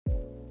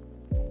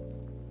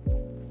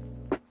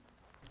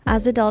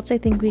As adults, I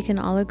think we can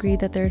all agree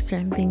that there are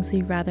certain things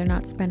we'd rather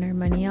not spend our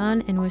money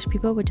on and wish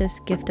people would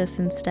just gift us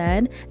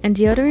instead. And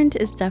deodorant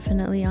is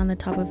definitely on the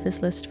top of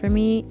this list for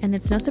me, and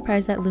it's no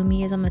surprise that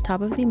Lume is on the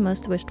top of the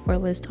most wished for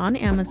list on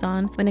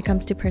Amazon when it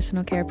comes to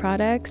personal care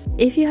products.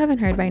 If you haven't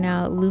heard by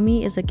now,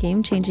 Lume is a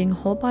game-changing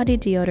whole body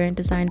deodorant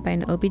designed by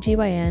an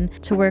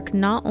OBGYN to work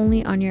not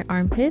only on your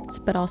armpits,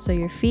 but also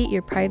your feet,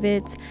 your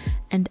privates,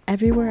 and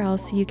everywhere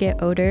else you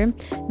get odor.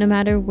 No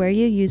matter where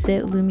you use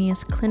it, Lume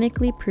is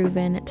clinically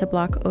proven to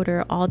block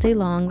odor all day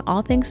long,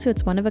 all thanks to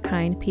its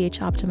one-of-a-kind pH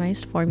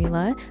optimized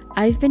formula.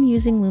 I've been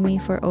using Lume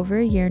for over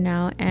a year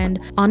now, and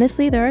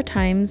honestly there are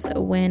times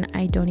when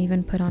I don't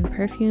even put on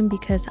perfume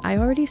because I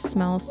already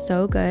smell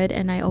so good,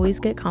 and I always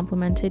get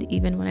complimented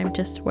even when I'm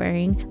just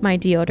wearing my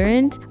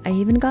deodorant. I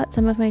even got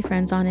some of my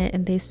friends on it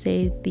and they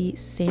say the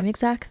same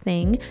exact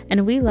thing,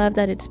 and we love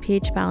that it's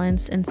pH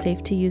balanced and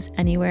safe to use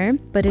anywhere.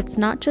 But it's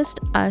not just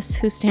us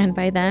who stand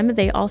by them.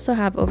 They also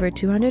have over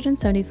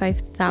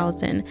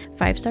 275,000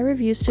 5-star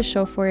reviews to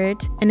show for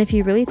it. And if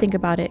you really think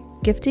about it,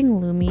 gifting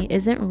Lume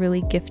isn't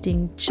really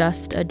gifting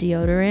just a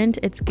deodorant,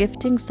 it's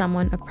gifting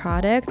someone a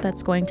product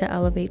that's going to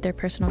elevate their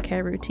personal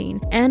care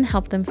routine and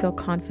help them feel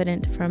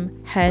confident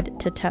from head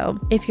to toe.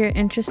 If you're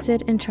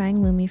interested in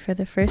trying Lume for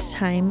the first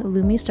time,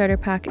 Lume Starter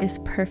Pack is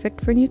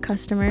perfect for new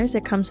customers.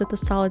 It comes with a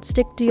solid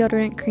stick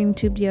deodorant, cream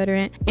tube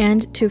deodorant,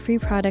 and 2 free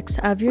products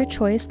of your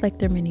choice like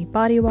their mini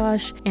body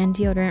wash and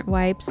deodorant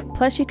wipes.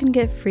 Plus you can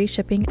get free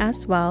shipping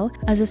as well.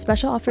 As a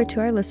special offer to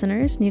our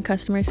listeners, new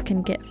customers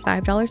can get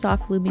 $5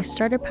 off Lume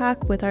Starter Pack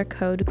with our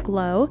code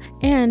GLOW,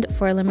 and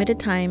for a limited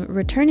time,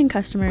 returning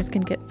customers can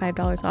get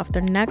 $5 off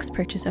their next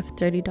purchase of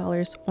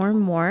 $30 or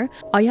more.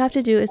 All you have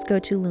to do is go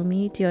to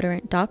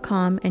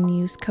lumedeodorant.com and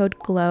use code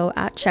GLOW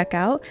at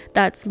checkout.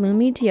 That's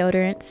Lume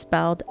Deodorant,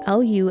 spelled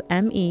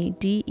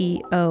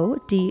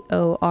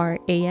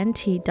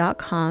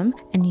LumeDeodorant.com,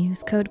 and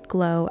use code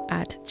GLOW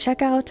at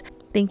checkout.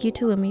 Thank you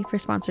to Lume for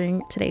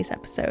sponsoring today's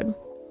episode.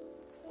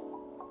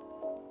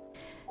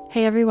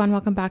 Hey everyone,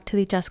 welcome back to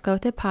the Just Glow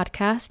With It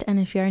podcast. And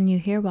if you are new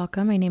here,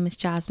 welcome. My name is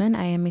Jasmine.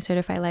 I am a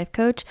certified life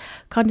coach,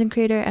 content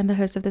creator, and the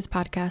host of this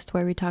podcast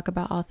where we talk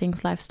about all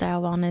things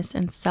lifestyle, wellness,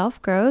 and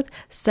self-growth.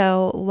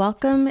 So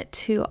welcome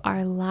to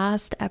our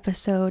last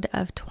episode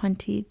of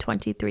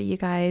 2023, you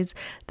guys.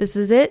 This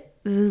is it.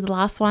 This is the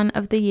last one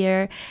of the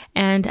year,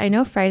 and I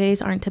know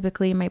Fridays aren't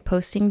typically my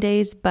posting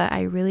days, but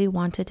I really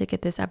wanted to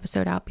get this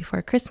episode out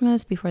before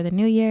Christmas, before the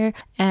new year,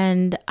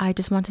 and I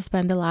just want to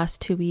spend the last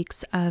 2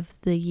 weeks of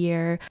the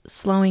year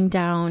slowing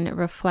down,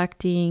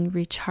 reflecting,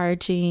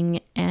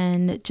 recharging,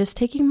 and just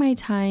taking my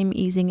time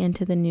easing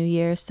into the new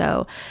year.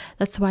 So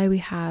that's why we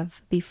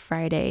have the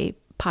Friday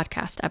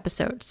podcast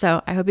episode.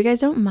 So I hope you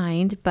guys don't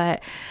mind,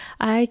 but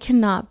I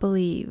cannot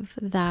believe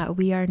that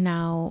we are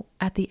now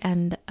at the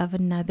end of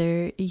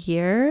another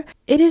year.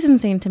 It is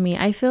insane to me.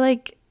 I feel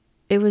like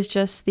it was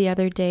just the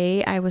other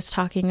day I was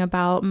talking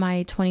about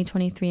my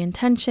 2023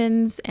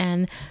 intentions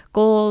and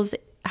goals,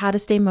 how to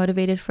stay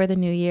motivated for the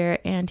new year,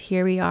 and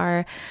here we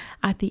are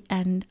at the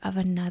end of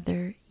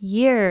another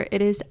year.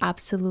 It is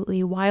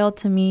absolutely wild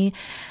to me,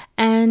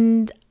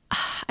 and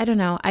I don't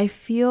know, I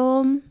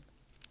feel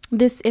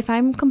this, if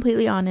I'm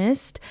completely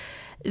honest,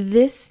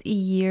 this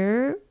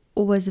year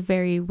was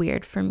very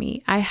weird for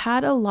me. I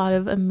had a lot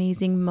of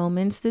amazing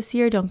moments this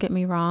year, don't get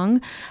me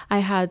wrong. I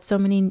had so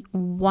many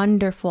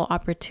wonderful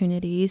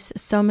opportunities,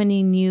 so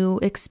many new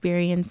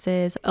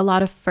experiences, a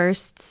lot of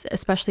firsts,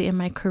 especially in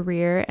my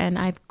career, and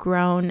I've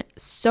grown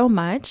so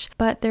much.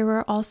 But there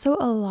were also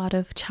a lot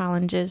of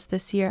challenges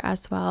this year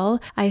as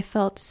well. I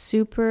felt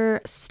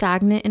super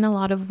stagnant in a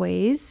lot of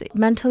ways.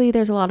 Mentally,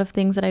 there's a lot of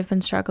things that I've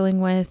been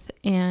struggling with,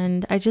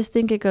 and I just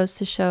think it goes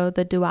to show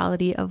the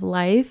duality of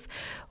life,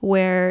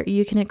 where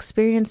you can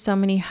experience so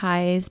many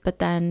highs, but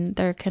then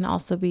there can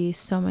also be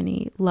so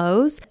many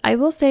lows. I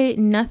will say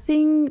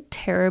nothing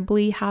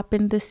terribly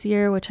happened this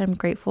year, which I'm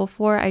grateful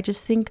for. I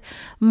just think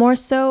more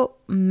so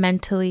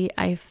mentally,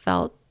 I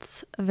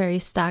felt very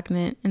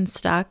stagnant and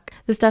stuck.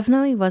 This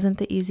definitely wasn't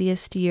the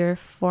easiest year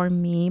for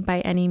me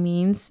by any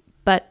means,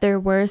 but there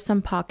were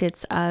some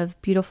pockets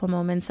of beautiful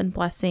moments and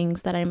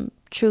blessings that I'm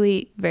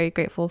truly very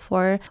grateful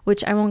for,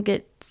 which I won't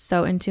get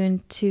so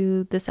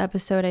into this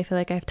episode. I feel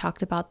like I've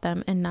talked about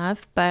them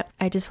enough, but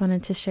I just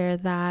wanted to share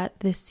that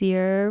this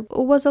year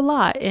was a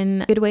lot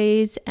in good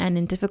ways and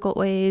in difficult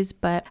ways,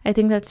 but I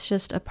think that's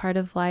just a part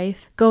of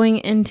life. Going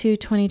into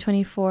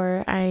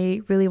 2024, I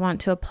really want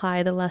to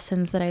apply the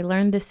lessons that I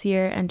learned this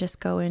year and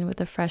just go in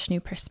with a fresh new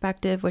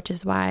perspective, which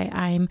is why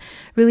I'm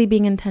really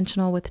being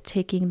intentional with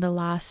taking the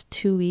last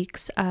 2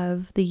 weeks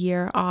of the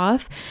year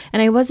off.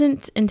 And I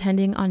wasn't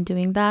intending on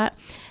doing that.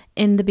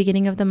 In the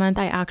beginning of the month,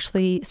 I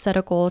actually set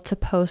a goal to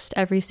post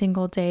every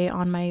single day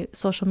on my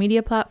social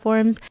media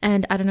platforms.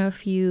 And I don't know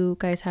if you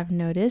guys have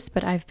noticed,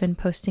 but I've been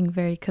posting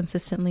very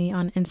consistently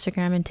on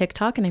Instagram and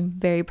TikTok, and I'm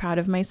very proud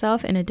of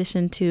myself, in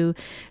addition to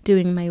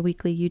doing my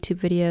weekly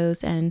YouTube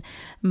videos and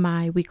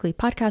my weekly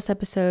podcast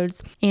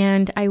episodes.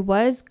 And I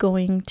was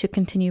going to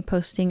continue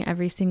posting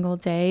every single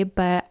day,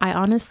 but I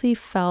honestly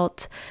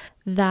felt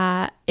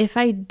that if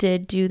I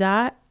did do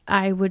that,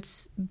 I would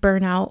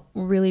burn out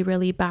really,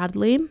 really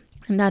badly.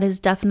 And that is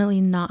definitely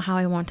not how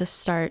I want to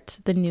start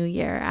the new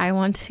year. I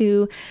want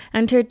to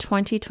enter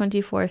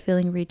 2024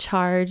 feeling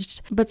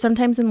recharged. But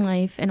sometimes in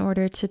life, in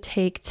order to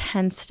take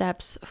 10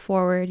 steps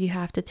forward, you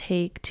have to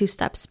take 2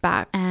 steps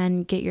back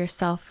and get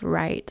yourself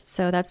right.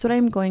 So that's what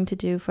I'm going to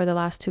do for the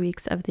last 2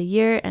 weeks of the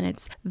year. And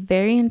it's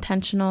very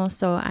intentional.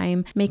 So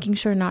I'm making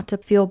sure not to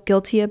feel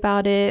guilty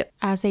about it.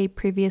 As a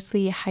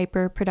previously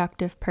hyper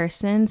productive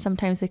person,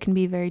 sometimes it can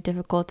be very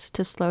difficult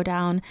to slow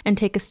down and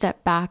take a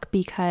step back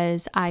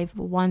because I've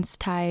once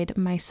tied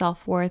my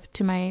self-worth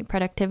to my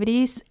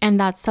productivities. And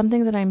that's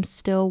something that I'm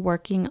still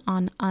working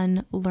on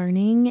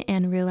unlearning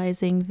and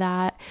realizing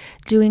that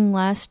doing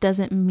less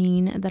doesn't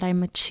mean that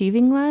I'm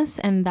achieving less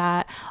and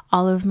that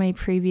all of my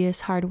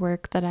previous hard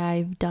work that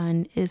I've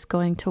done is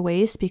going to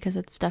waste, because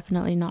it's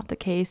definitely not the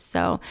case.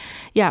 So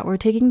yeah, we're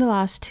taking the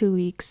last 2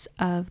 weeks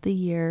of the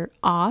year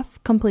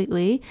off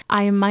completely.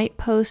 I might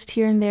post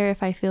here and there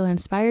if I feel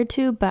inspired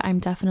to, but I'm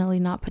definitely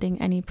not putting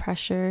any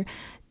pressure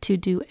to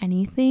do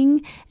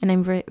anything. And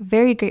I'm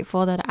very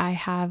grateful that I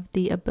have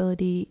the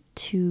ability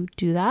to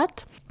do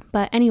that.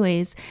 But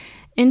anyways,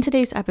 in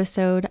today's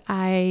episode,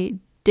 I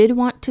did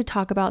want to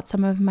talk about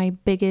some of my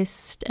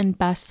biggest and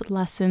best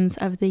lessons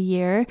of the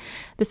year.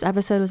 This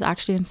episode was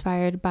actually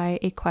inspired by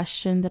a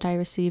question that I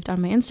received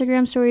on my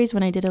Instagram stories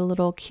when I did a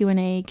little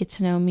Q&A, get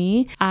to know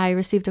me. I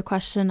received a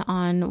question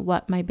on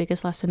what my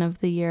biggest lesson of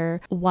the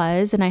year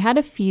was, and I had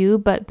a few,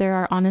 but there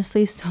are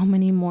honestly so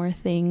many more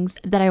things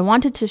that I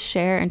wanted to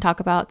share and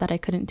talk about that I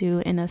couldn't do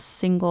in a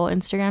single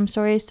Instagram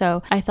story.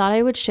 So I thought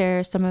I would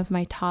share some of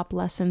my top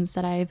lessons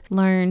that I've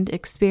learned,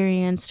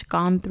 experienced,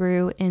 gone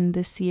through in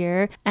this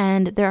year.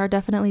 And there are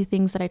definitely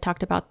things that I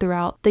talked about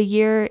throughout the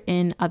year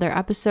in other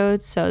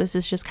episodes. So this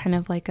is just kind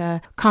of like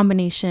a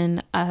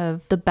combination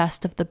of the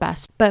best of the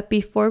best. But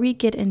before we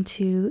get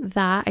into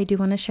that, I do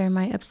want to share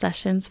my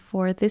obsessions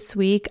for this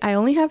week. I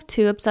only have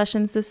 2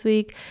 obsessions this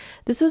week.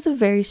 This was a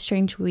very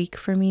strange week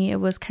for me. It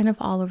was kind of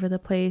all over the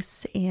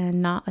place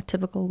and not a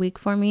typical week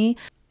for me.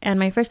 And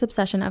my first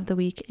obsession of the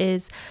week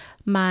is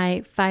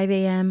my 5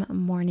 a.m.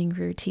 morning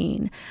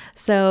routine.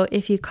 So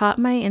if you caught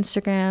my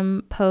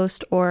Instagram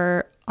post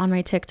or on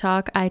my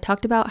TikTok, I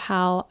talked about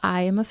how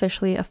I am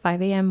officially a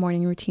 5 a.m.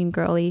 morning routine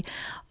girly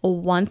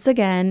once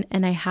again.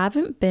 And I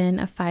haven't been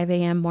a 5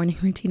 a.m. morning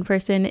routine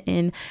person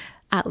in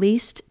at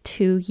least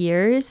 2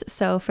 years.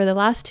 So for the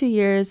last 2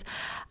 years,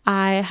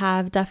 I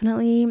have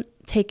definitely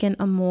taken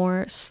a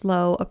more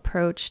slow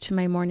approach to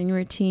my morning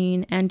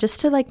routine and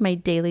just to like my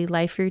daily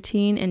life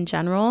routine in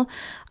general.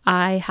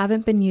 I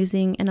haven't been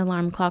using an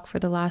alarm clock for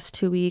the last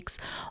 2 weeks.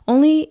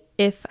 Only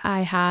if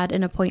I had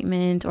an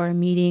appointment or a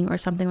meeting or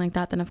something like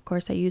that, then of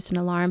course I used an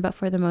alarm. But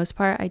for the most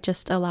part, I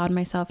just allowed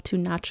myself to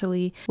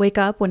naturally wake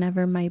up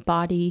whenever my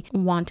body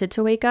wanted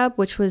to wake up,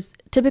 which was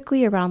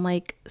typically around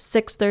like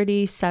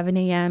 6:30, 7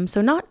 a.m.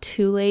 So not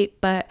too late,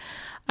 but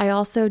I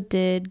also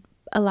did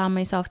allow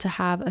myself to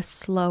have a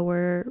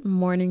slower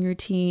morning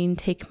routine,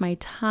 take my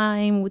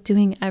time with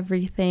doing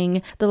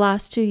everything. The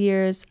last 2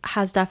 years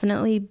has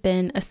definitely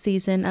been a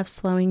season of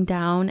slowing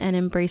down and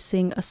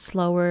embracing a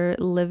slower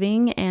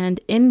living. And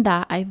in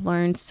that, I've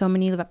learned so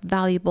many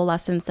valuable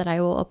lessons that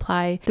I will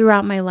apply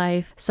throughout my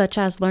life, such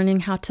as learning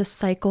how to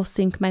cycle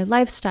sync my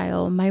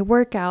lifestyle, my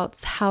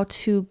workouts, how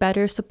to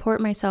better support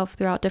myself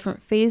throughout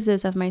different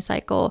phases of my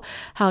cycle,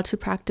 how to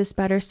practice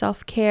better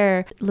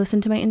self-care,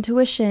 listen to my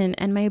intuition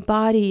and my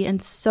body,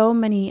 and so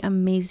many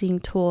amazing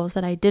tools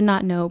that I did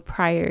not know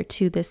prior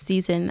to this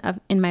season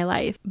in my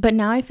life. But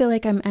now I feel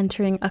like I'm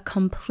entering a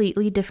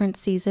completely different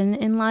season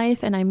in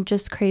life, and I'm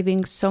just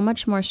craving so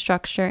much more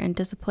structure and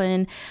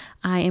discipline.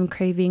 I am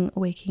craving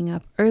waking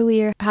up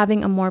earlier,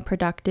 having a more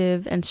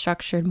productive and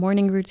structured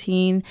morning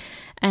routine.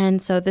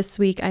 And so this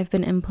week I've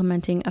been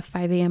implementing a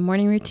 5 a.m.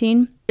 morning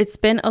routine. It's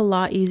been a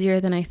lot easier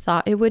than I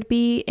thought it would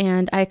be.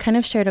 And I kind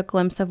of shared a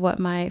glimpse of what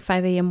my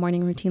 5 a.m.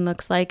 morning routine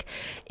looks like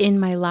in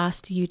my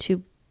last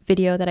YouTube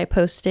video that I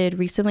posted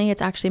recently.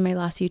 It's actually my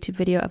last YouTube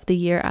video of the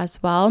year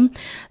as well.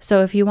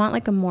 So if you want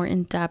like a more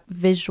in-depth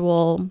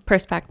visual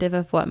perspective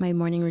of what my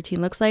morning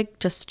routine looks like,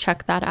 just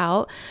check that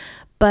out.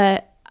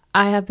 But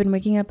I have been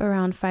waking up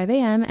around 5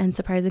 a.m. and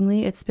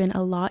surprisingly, it's been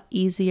a lot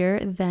easier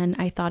than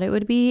I thought it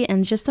would be.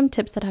 And just some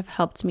tips that have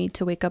helped me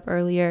to wake up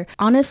earlier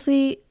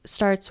honestly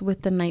starts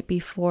with the night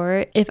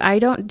before. If I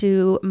don't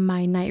do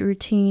my night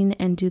routine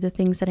and do the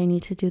things that I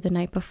need to do the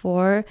night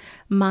before,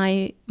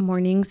 my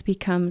mornings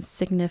become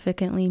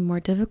significantly more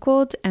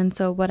difficult. And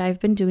so what I've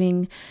been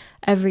doing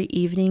every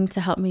evening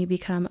to help me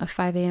become a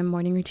 5 a.m.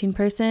 morning routine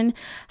person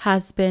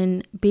has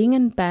been being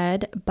in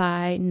bed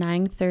by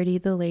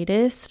 9:30 the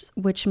latest,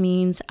 which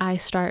means I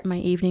start my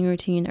evening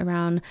routine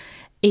around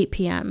 8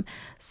 p.m.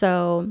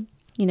 So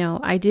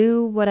I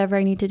do whatever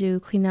I need to do,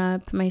 clean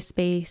up my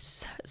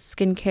space,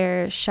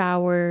 skincare,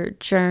 shower,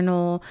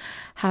 journal,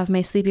 have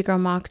my Sleepy Girl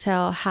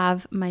mocktail,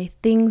 have my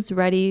things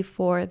ready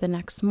for the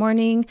next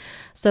morning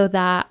so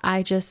that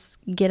I just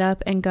get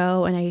up and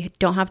go and I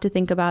don't have to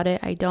think about it.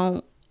 I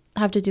don't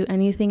have to do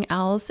anything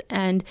else.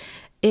 And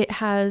it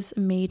has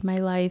made my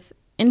life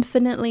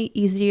infinitely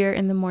easier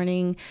in the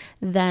morning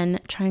than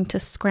trying to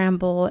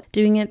scramble.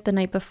 Doing it the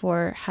night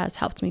before has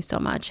helped me so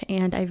much,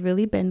 and I've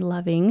really been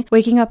loving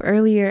waking up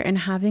earlier and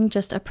having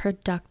just a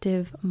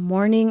productive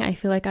morning. I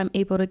feel like I'm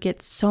able to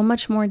get so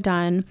much more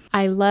done.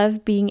 I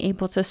love being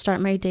able to start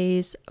my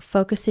days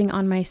focusing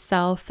on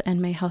myself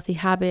and my healthy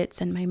habits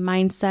and my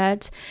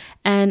mindset,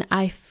 and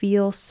I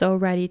feel so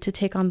ready to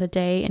take on the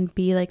day and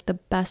be like the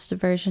best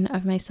version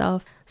of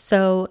myself.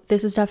 So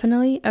this is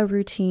definitely a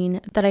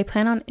routine that I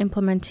plan on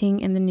implementing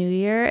in the new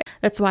year.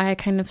 That's why I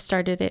kind of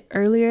started it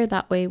earlier.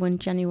 That way when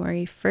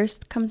January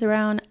 1st comes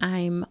around,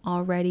 I'm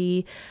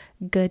already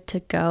good to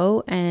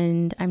go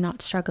and I'm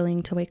not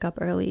struggling to wake up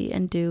early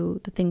and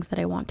do the things that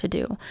I want to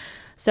do.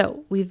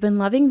 So we've been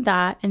loving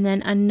that. And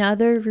then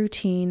another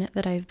routine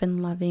that I've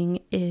been loving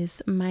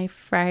is my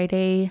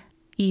Friday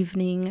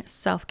evening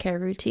self-care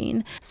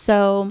routine.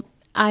 So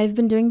I've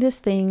been doing this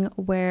thing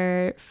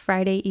where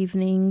Friday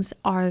evenings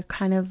are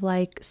kind of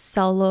like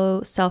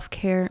solo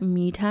self-care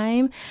me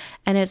time.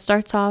 And it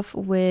starts off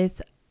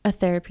with a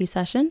therapy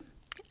session.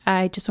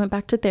 I just went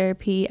back to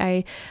therapy.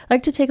 I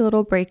like to take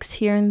little breaks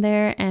here and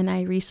there, and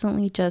I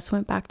recently just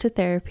went back to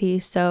therapy.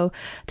 So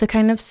to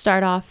kind of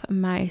start off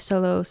my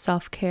solo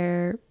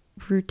self-care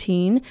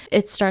routine,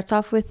 it starts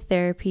off with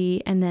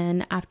therapy, and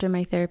then after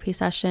my therapy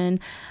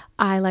session,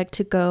 I like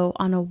to go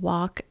on a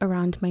walk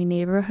around my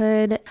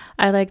neighborhood.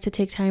 I like to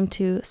take time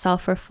to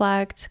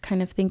self-reflect,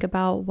 kind of think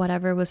about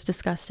whatever was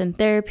discussed in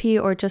therapy,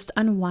 or just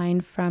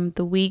unwind from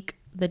the week,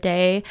 the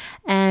day.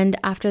 And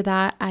after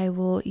that, I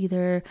will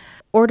either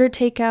order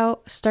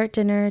takeout, start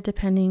dinner,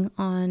 depending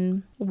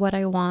on what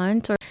I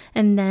want.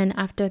 And then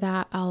after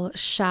that, I'll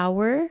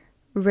shower,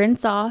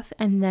 rinse off,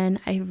 and then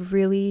I've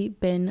really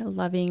been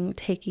loving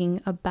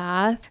taking a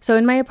bath. So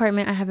in my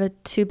apartment, I have a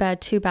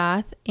 2-bed,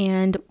 2-bath,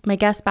 and my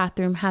guest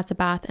bathroom has a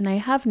bath, and I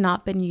have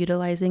not been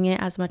utilizing it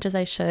as much as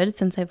I should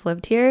since I've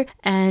lived here.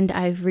 And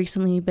I've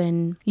recently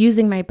been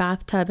using my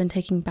bathtub and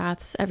taking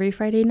baths every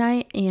Friday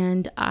night,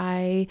 and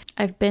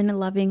I've been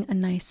loving a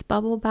nice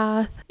bubble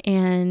bath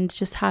and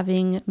just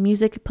having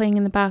music playing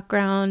in the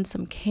background,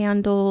 some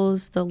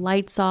candles, the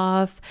lights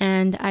off,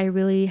 and I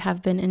really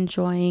have been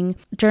enjoying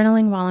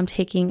journaling while I'm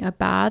taking a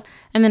bath.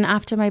 And then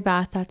after my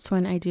bath, that's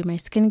when I do my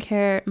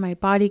skincare, my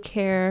body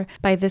care.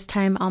 By this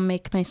time, I'll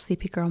make my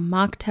Sleepy Girl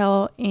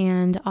mocktail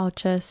and I'll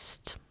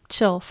just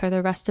chill for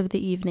the rest of the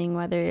evening,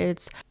 whether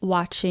it's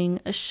watching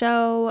a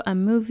show, a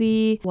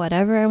movie,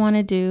 whatever I want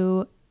to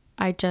do.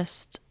 I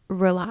just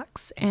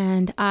relax,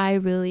 and I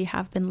really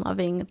have been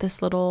loving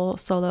this little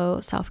solo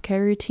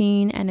self-care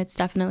routine, and it's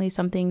definitely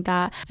something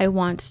that I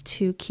want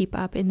to keep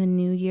up in the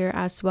new year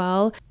as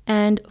well.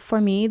 And for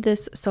me,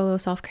 this solo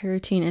self-care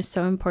routine is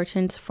so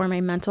important for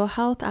my mental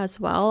health as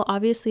well.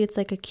 Obviously, it's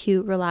like a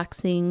cute,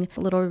 relaxing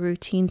little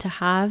routine to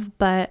have,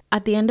 but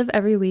at the end of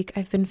every week,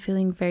 I've been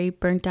feeling very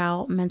burnt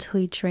out,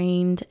 mentally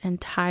drained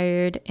and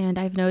tired, and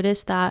I've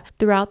noticed that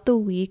throughout the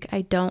week,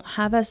 I don't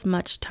have as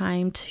much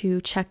time to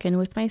check in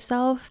with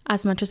myself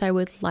as much as I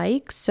would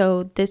like.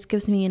 So this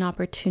gives me an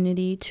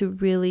opportunity to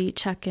really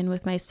check in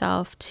with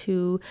myself,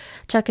 to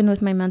check in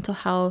with my mental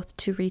health,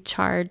 to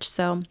recharge.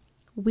 So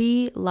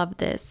we love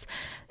this.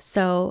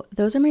 So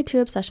those are my 2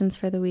 obsessions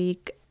for the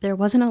week. There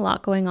wasn't a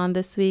lot going on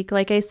this week.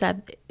 Like I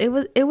said, it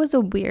was a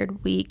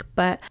weird week,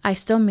 but I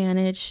still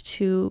managed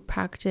to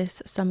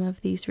practice some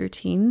of these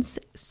routines.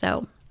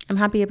 So I'm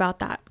happy about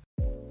that.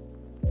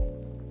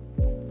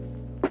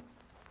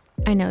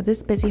 I know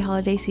this busy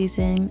holiday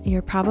season,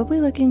 you're probably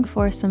looking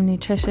for some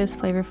nutritious,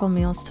 flavorful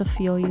meals to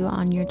fuel you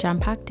on your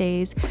jam-packed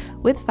days.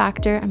 With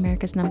Factor,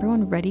 America's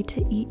 #1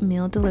 ready-to-eat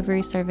meal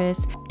delivery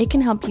service, it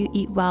can help you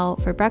eat well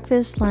for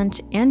breakfast, lunch,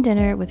 and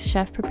dinner with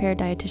chef-prepared,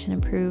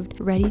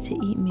 dietitian-approved,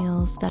 ready-to-eat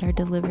meals that are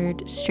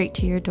delivered straight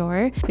to your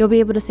door. You'll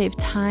be able to save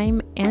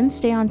time and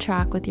stay on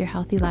track with your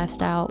healthy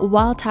lifestyle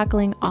while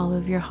tackling all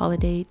of your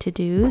holiday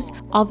to-dos.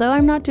 Although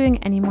I'm not doing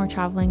any more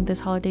traveling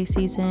this holiday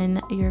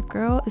season, your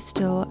girl is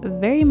still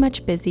very much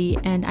busy,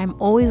 and I'm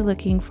always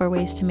looking for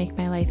ways to make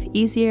my life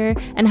easier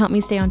and help me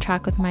stay on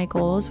track with my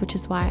goals, which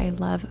is why I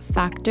love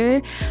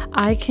Factor.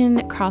 I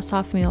can cross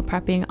off meal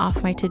prepping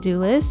off my to-do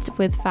list.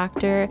 With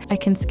Factor, I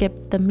can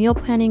skip the meal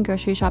planning,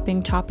 grocery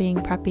shopping, chopping,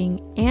 prepping,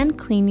 and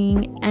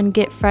cleaning, and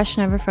get fresh,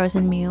 never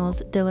frozen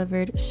meals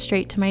delivered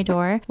straight to my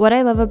door. What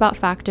I love about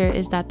Factor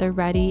is that they're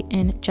ready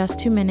in just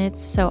 2 minutes,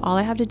 so all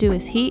I have to do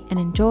is heat and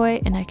enjoy,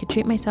 and I can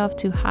treat myself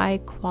to high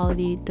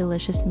quality,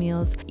 delicious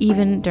meals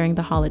even during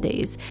the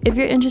holidays. If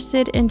you're interested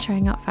in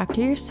trying out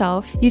Factor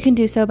yourself, you can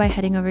do so by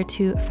heading over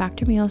to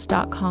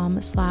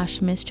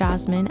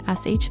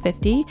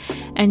factormeals.com/MissJasmineSH50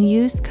 and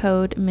use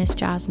code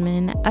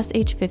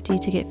MissJasmineSH50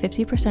 to get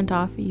 50%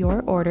 off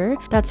your order.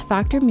 That's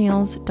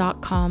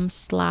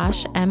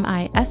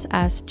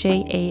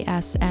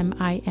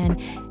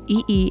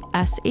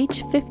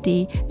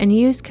factormeals.com/MissJasmineEESH50 and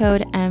use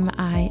code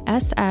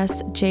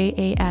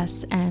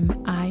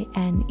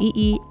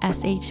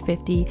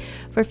MissJasmineEESH50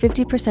 for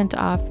 50%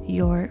 off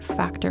your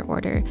Factor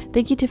order.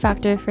 Thank you to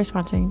Factor for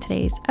sponsoring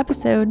today's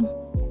episode.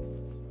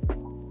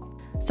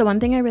 So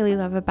one thing I really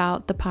love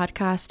about the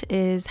podcast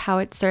is how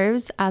it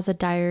serves as a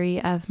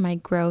diary of my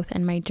growth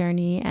and my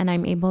journey, and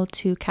I'm able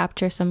to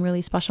capture some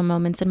really special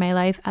moments in my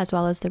life as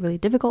well as the really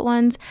difficult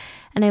ones.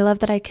 And I love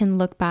that I can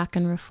look back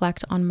and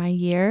reflect on my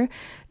year.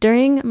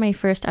 During my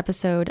first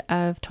episode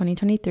of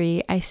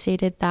 2023, I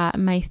stated that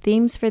my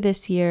themes for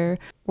this year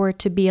were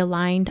to be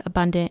aligned,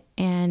 abundant,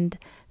 and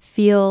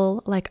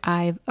feel like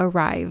I've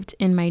arrived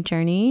in my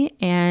journey.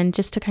 And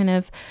just to kind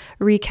of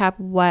recap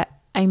what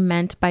I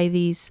meant by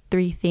these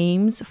 3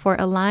 themes. For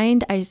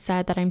aligned, I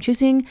said that I'm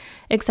choosing,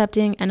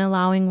 accepting, and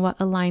allowing what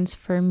aligns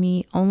for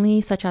me only,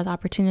 such as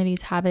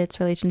opportunities, habits,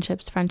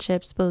 relationships,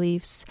 friendships,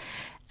 beliefs,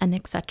 and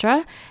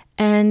etc.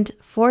 And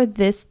for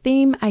this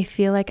theme, I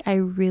feel like I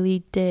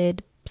really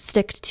did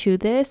stick to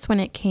this when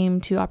it came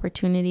to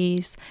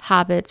opportunities,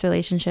 habits,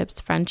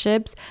 relationships,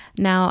 friendships.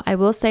 Now, I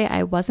will say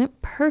I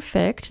wasn't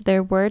perfect.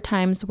 There were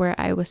times where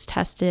I was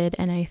tested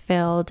and I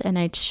failed and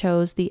I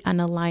chose the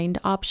unaligned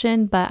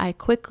option, but I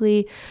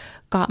quickly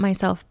got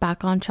myself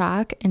back on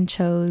track and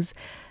chose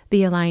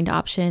the aligned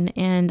option.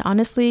 And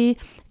honestly,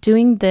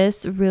 doing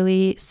this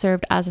really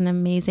served as an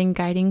amazing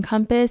guiding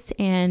compass.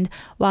 And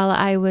while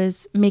I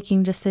was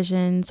making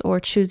decisions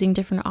or choosing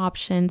different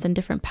options and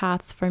different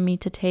paths for me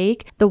to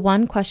take, the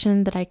one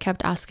question that I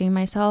kept asking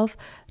myself,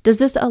 does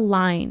this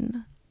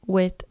align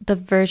with the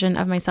version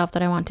of myself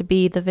that I want to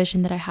be, the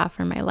vision that I have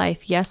for my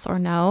life? Yes or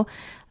no?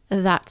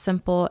 That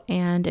simple.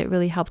 And it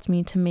really helped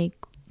me to make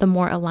the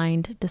more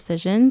aligned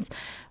decisions.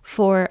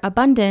 For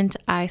abundant,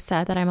 I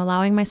said that I'm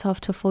allowing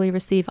myself to fully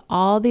receive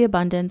all the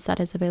abundance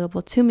that is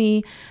available to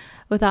me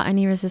without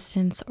any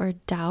resistance or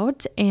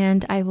doubt.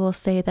 And I will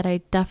say that I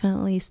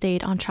definitely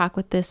stayed on track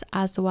with this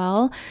as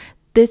well.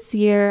 This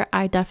year,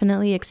 I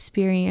definitely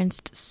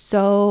experienced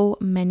so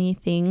many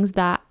things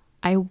that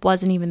I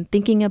wasn't even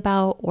thinking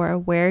about or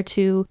aware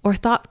to or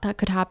thought that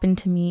could happen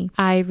to me.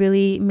 I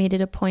really made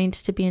it a point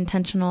to be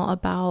intentional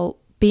about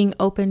being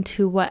open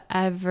to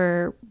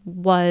whatever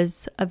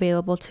was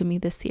available to me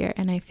this year.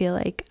 And I feel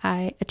like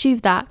I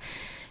achieved that.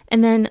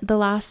 And then the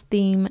last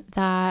theme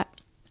that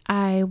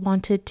I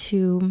wanted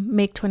to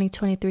make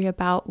 2023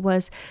 about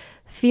was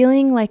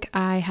feeling like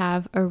I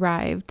have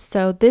arrived.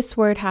 So this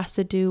word has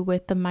to do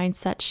with the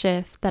mindset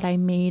shift that I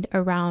made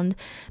around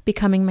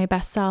becoming my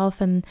best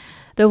self and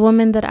the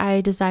woman that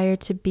I desire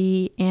to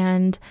be,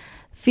 and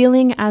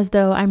feeling as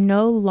though I'm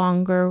no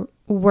longer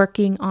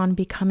working on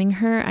becoming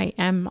her. I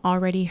am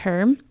already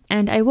her.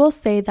 And I will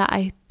say that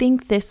I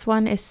think this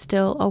one is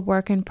still a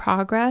work in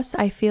progress.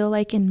 I feel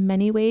like in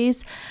many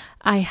ways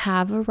I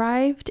have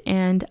arrived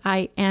and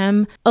I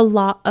am a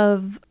lot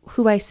of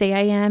who I say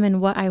I am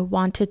and what I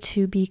wanted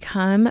to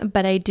become,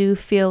 but I do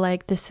feel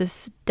like this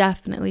is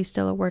definitely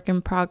still a work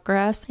in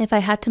progress. If I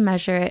had to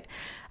measure it,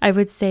 I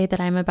would say that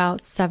I'm about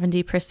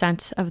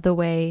 70% of the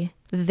way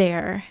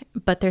there,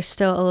 but there's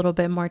still a little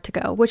bit more to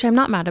go, which I'm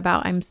not mad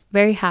about. I'm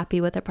very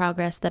happy with the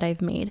progress that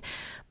I've made.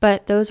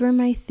 But those were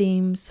my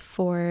themes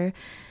for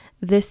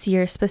this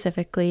year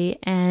specifically.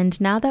 And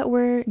now that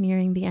we're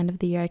nearing the end of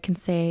the year, I can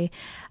say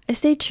I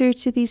stayed true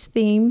to these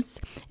themes.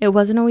 It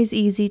wasn't always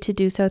easy to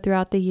do so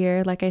throughout the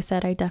year. Like I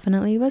said, I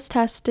definitely was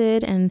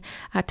tested and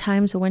at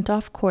times went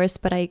off course,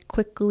 but I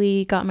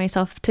quickly got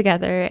myself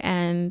together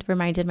and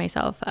reminded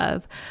myself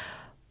of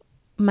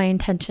my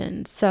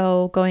intentions.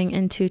 So going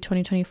into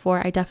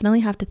 2024, I definitely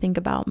have to think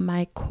about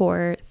my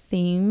core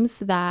themes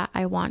that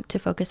I want to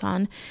focus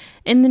on.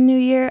 In the new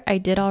year, I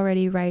did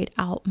already write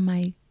out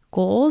my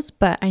goals,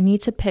 but I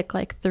need to pick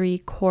like 3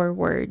 core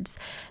words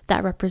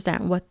that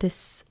represent what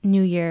this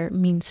new year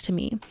means to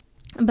me.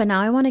 But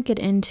now I want to get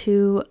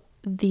into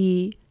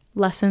the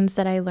lessons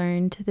that I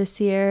learned this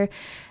year.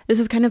 This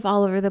is kind of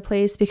all over the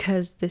place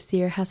because this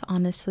year has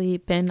honestly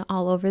been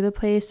all over the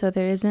place. So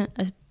there isn't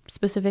a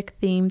specific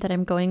theme that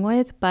I'm going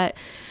with, but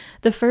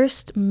the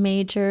first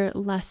major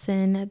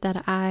lesson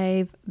that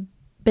I've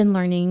been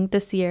learning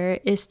this year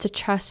is to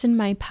trust in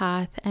my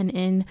path and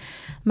in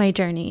my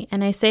journey.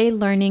 And I say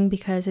learning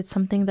because it's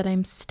something that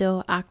I'm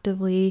still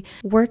actively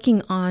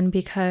working on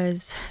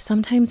because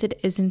sometimes it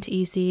isn't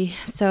easy.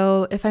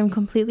 So if I'm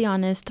completely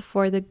honest,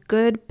 for the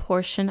good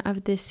portion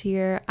of this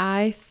year,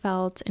 I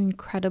felt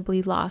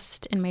incredibly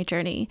lost in my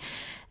journey.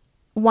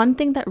 One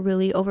thing that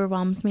really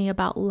overwhelms me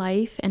about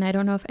life, and I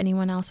don't know if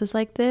anyone else is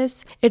like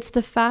this, it's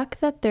the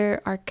fact that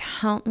there are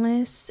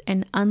countless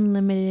and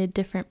unlimited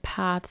different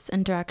paths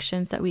and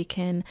directions that we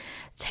can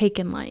take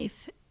in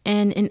life.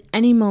 And in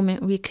any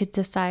moment, we could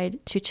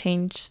decide to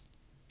change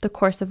the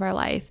course of our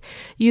life.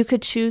 You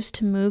could choose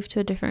to move to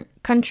a different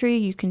country.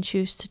 You can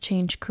choose to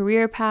change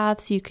career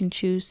paths. You can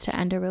choose to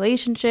end a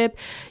relationship.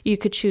 You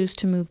could choose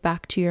to move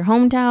back to your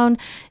hometown.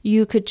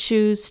 You could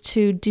choose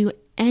to do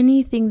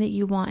anything that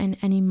you want in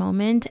any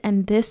moment.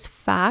 And this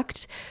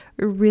fact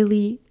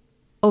really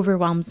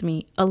overwhelms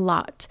me a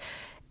lot.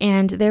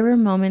 And there were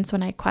moments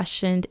when I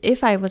questioned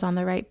if I was on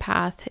the right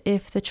path,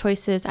 if the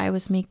choices I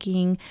was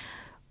making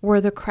were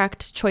the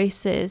correct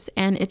choices.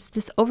 And it's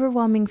this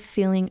overwhelming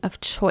feeling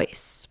of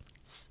choice,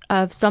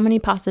 of so many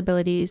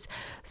possibilities,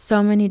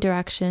 so many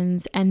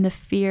directions, and the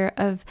fear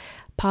of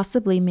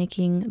possibly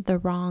making the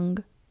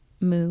wrong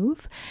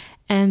move.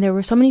 And there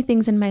were so many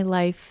things in my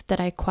life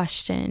that I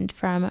questioned,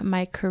 from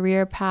my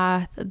career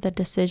path, the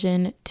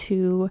decision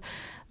to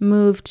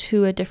move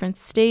to a different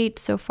state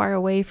so far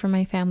away from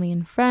my family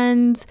and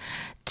friends,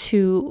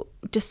 to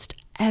just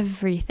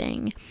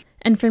everything.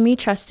 And for me,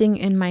 trusting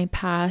in my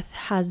path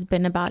has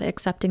been about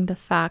accepting the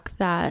fact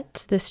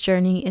that this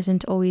journey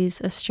isn't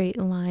always a straight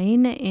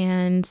line,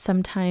 and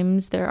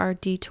sometimes there are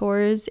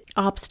detours,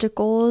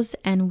 obstacles,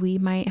 and we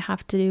might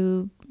have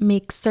to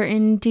make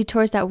certain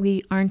detours that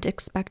we aren't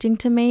expecting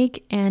to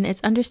make. And it's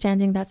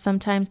understanding that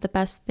sometimes the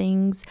best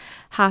things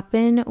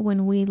happen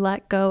when we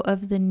let go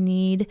of the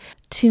need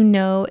to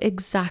know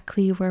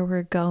exactly where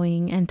we're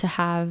going and to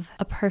have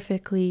a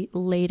perfectly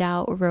laid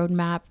out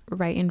roadmap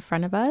right in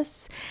front of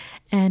us.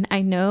 And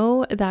I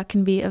know that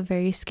can be a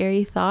very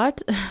scary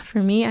thought.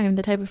 For me, I'm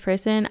the type of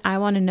person, I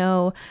want to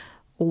know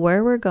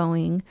where we're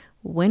going,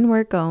 when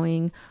we're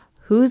going,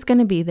 who's going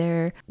to be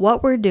there,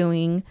 what we're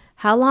doing,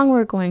 how long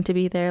we're going to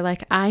be there.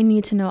 Like, I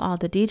need to know all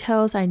the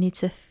details. I need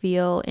to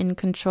feel in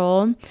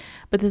control.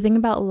 But the thing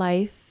about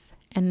life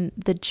and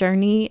the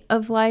journey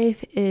of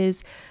life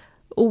is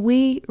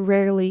we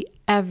rarely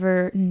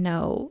ever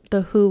know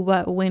the who,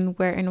 what, when,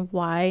 where, and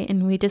why.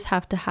 And we just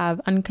have to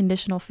have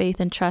unconditional faith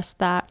and trust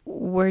that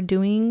we're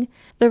doing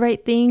the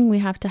right thing. We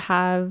have to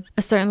have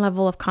a certain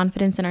level of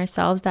confidence in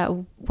ourselves that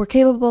we're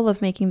capable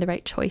of making the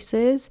right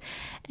choices,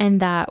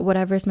 and that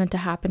whatever's meant to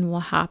happen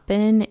will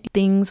happen.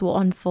 Things will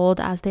unfold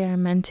as they are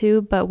meant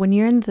to. But when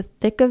you're in the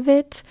thick of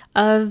it,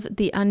 of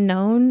the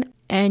unknown,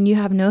 and you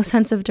have no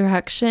sense of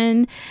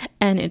direction,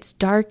 and it's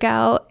dark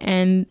out,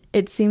 and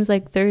it seems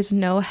like there's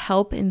no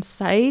help in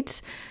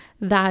sight,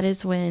 that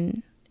is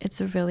when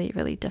it's really,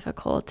 really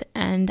difficult.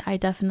 And I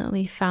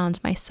definitely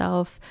found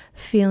myself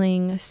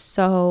feeling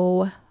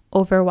so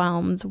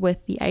overwhelmed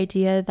with the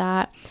idea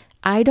that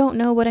I don't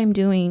know what I'm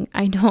doing.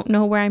 I don't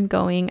know where I'm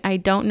going. I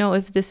don't know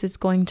if this is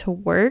going to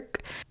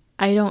work.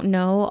 I don't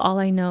know. All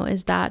I know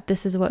is that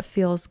this is what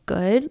feels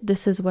good.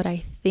 This is what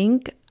I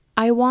think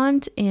I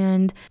want.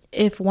 And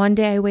if one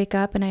day I wake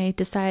up and I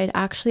decide,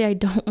 actually, I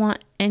don't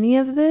want any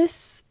of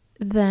this,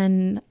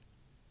 then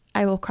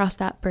I will cross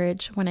that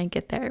bridge when I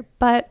get there.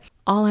 But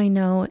all I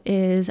know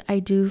is I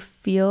do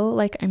feel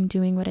like I'm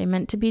doing what I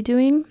meant to be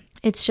doing.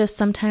 It's just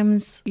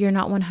sometimes you're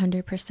not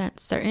 100%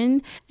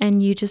 certain,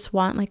 and you just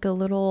want like a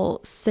little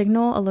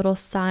signal, a little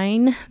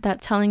sign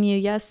that telling you,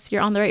 yes,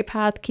 you're on the right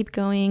path, keep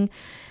going.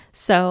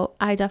 So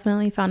I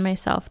definitely found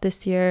myself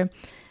this year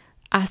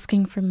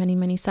asking for many,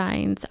 many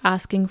signs,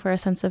 asking for a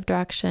sense of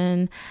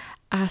direction,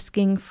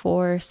 asking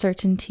for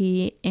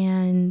certainty.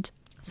 And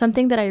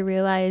something that I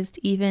realized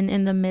even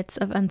in the midst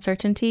of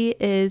uncertainty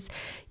is,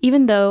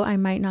 even though I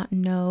might not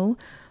know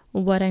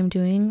what I'm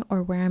doing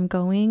or where I'm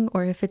going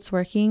or if it's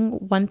working,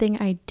 one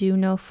thing I do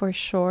know for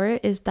sure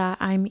is that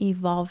I'm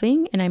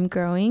evolving and I'm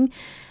growing,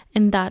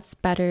 and that's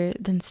better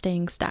than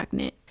staying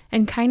stagnant.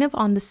 And kind of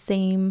on the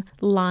same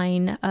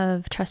line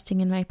of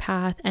trusting in my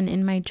path and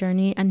in my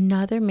journey,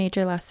 another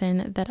major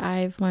lesson that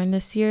I've learned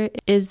this year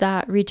is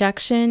that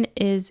rejection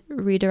is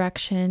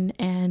redirection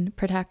and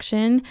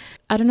protection.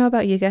 I don't know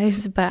about you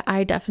guys, but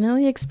I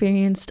definitely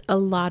experienced a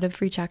lot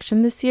of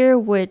rejection this year,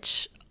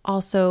 which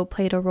also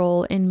played a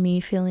role in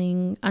me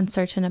feeling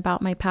uncertain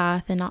about my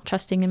path and not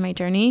trusting in my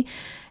journey.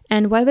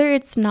 And whether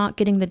it's not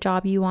getting the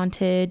job you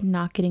wanted,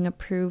 not getting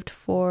approved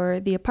for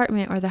the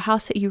apartment or the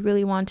house that you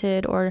really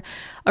wanted, or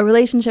a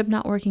relationship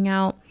not working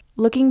out,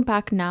 looking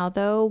back now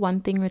though, one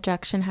thing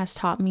rejection has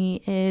taught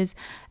me is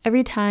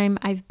every time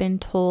I've been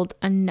told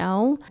a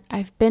no,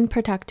 I've been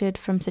protected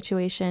from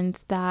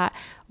situations that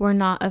were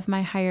not of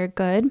my higher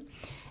good.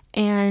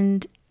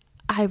 And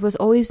I was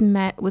always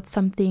met with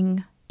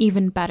something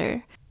even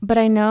better. But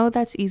I know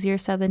that's easier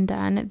said than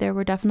done. There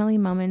were definitely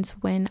moments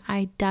when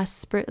I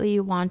desperately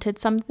wanted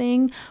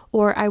something,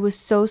 or I was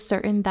so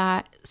certain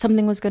that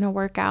something was going to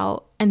work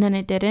out and then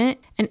it didn't.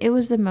 And it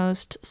was the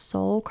most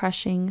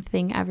soul-crushing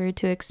thing ever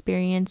to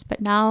experience.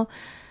 But now,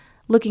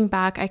 looking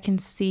back, I can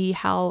see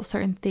how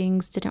certain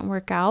things didn't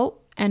work out,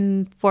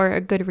 and for a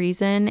good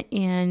reason,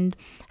 and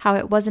how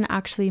it wasn't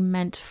actually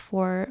meant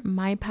for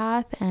my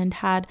path. And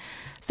had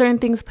certain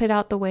things played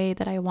out the way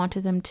that I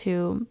wanted them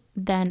to,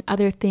 then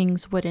other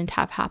things wouldn't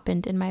have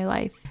happened in my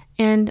life.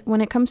 And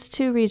when it comes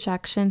to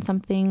rejection,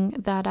 something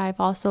that I've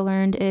also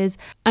learned is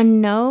a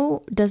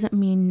no doesn't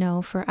mean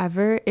no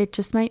forever. It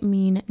just might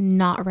mean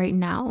not right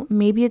now.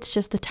 Maybe it's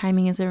just the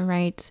timing isn't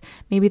right.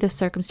 Maybe the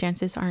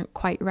circumstances aren't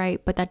quite right,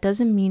 but that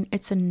doesn't mean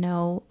it's a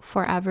no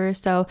forever.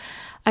 So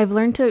I've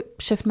learned to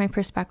shift my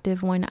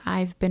perspective when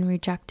I've been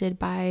rejected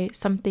by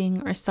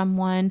something or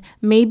someone.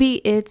 Maybe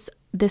it's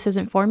this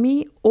isn't for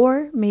me,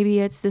 or maybe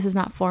it's this is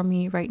not for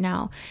me right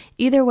now.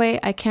 Either way,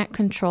 I can't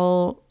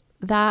control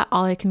that.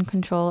 All I can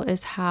control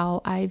is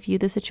how I view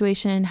the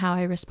situation, how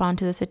I respond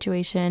to the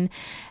situation.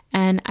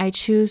 And I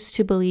choose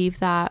to believe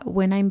that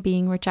when I'm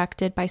being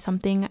rejected by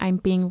something, I'm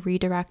being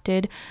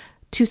redirected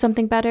to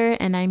something better,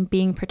 and I'm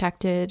being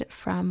protected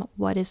from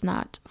what is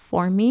not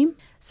for me.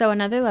 So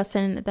another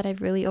lesson that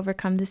I've really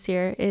overcome this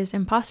year is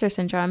imposter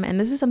syndrome. And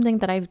this is something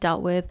that I've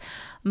dealt with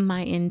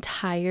my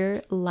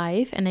entire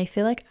life. And I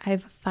feel like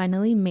I've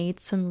finally made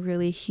some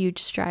really huge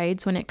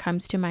strides when it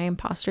comes to my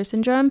imposter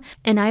syndrome.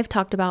 And I've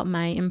talked about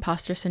my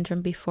imposter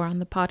syndrome before on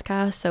the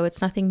podcast, so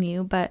it's nothing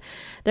new. But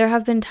there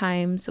have been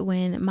times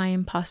when my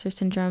imposter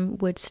syndrome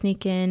would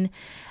sneak in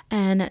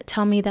and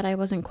tell me that I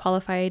wasn't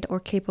qualified or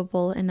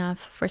capable enough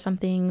for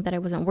something, that I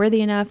wasn't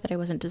worthy enough, that I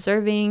wasn't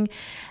deserving.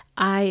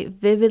 I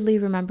vividly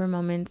remember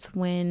moments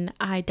when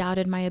I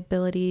doubted my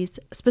abilities,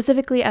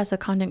 specifically as a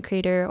content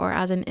creator or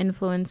as an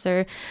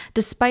influencer.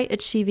 Despite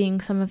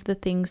achieving some of the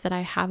things that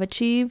I have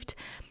achieved,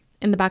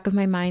 in the back of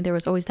my mind, there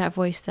was always that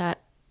voice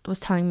that was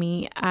telling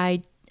me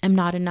I am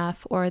not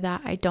enough or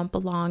that I don't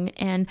belong.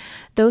 And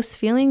those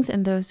feelings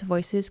and those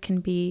voices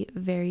can be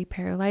very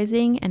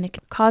paralyzing, and it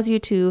can cause you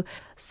to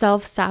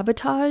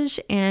self-sabotage.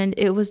 And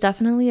it was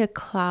definitely a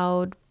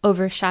cloud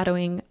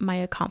overshadowing my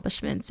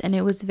accomplishments. And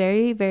it was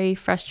very, very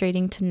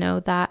frustrating to know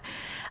that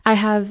I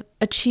have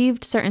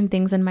achieved certain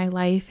things in my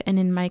life and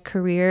in my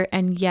career,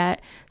 and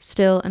yet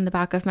still in the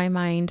back of my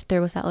mind,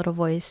 there was that little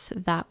voice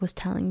that was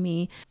telling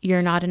me,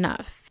 you're not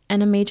enough.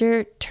 And a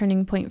major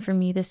turning point for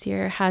me this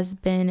year has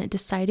been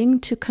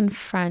deciding to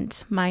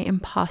confront my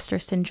imposter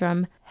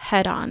syndrome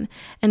head on.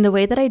 And the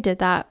way that I did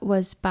that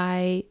was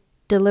by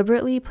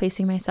deliberately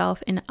placing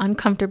myself in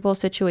uncomfortable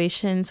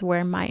situations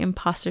where my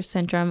imposter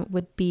syndrome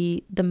would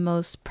be the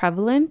most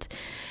prevalent,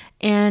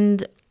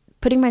 and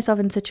putting myself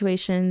in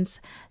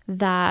situations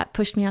that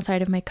pushed me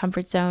outside of my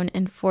comfort zone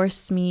and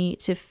forced me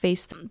to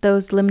face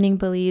those limiting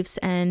beliefs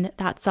and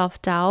that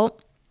self-doubt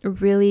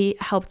really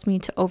helped me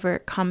to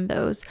overcome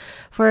those.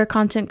 For a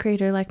content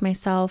creator like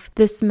myself,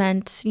 this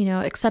meant,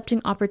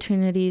 accepting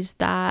opportunities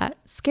that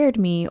scared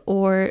me,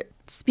 or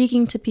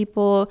speaking to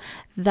people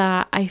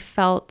that I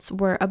felt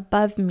were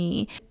above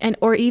me,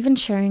 or even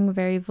sharing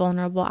very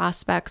vulnerable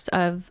aspects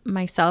of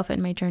myself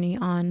and my journey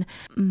on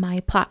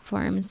my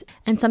platforms.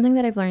 And something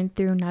that I've learned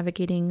through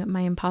navigating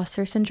my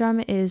imposter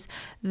syndrome is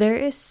there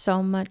is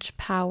so much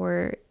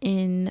power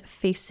in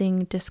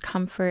facing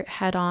discomfort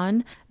head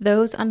on.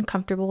 Those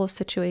uncomfortable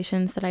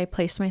situations that I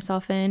placed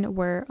myself in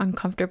were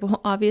uncomfortable,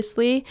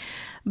 obviously,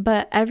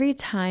 but every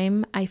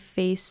time I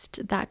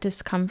faced that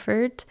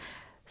discomfort,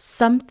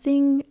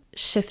 something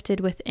shifted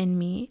within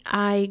me.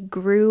 I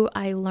grew,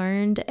 I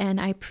learned,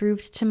 and I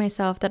proved to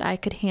myself that I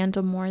could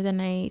handle more than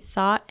I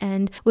thought.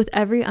 And with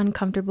every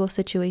uncomfortable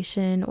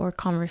situation or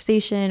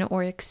conversation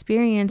or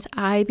experience,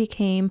 I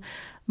became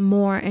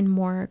more and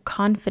more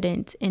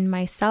confident in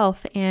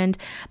myself, and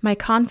my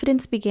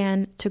confidence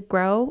began to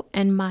grow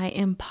and my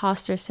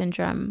imposter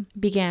syndrome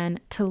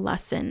began to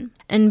lessen.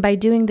 And by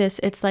doing this,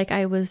 it's like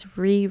I was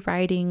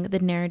rewriting the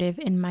narrative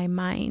in my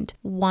mind,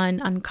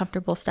 one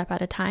uncomfortable step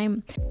at a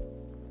time.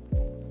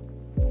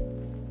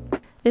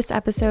 This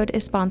episode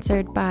is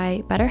sponsored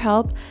by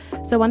BetterHelp.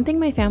 So one thing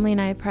my family and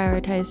I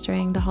prioritize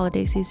during the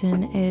holiday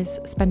season is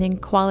spending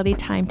quality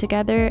time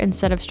together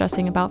instead of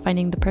stressing about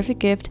finding the perfect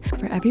gift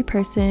for every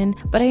person.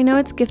 But I know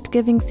it's gift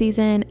giving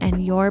season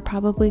and you're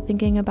probably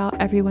thinking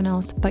about everyone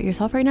else but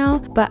yourself right now.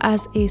 But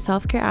as a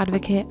self-care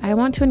advocate, I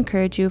want to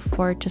encourage you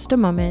for just a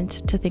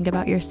moment to think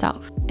about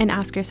yourself and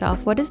ask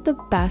yourself, what is the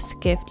best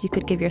gift you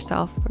could give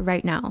yourself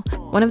right now?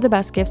 One of the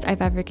best gifts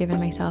I've ever given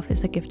myself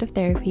is the gift of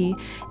therapy.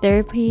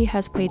 Therapy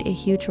has played a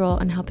huge role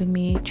in helping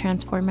me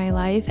transform my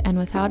life, and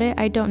without it,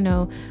 I don't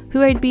know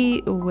who I'd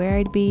be, where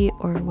I'd be,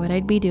 or what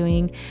I'd be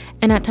doing.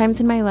 And at times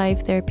in my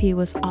life, therapy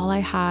was all I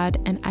had,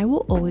 and I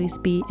will always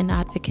be an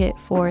advocate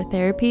for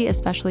therapy,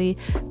 especially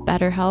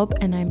BetterHelp.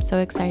 And I'm so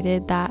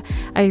excited that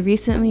I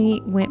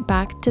recently went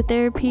back to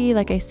therapy.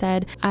 Like I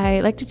said, I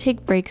like to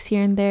take breaks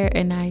here and there,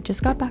 and I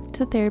just got back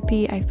to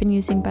therapy. I've been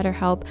using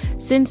BetterHelp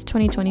since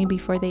 2020,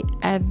 before they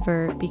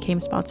ever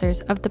became sponsors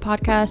of the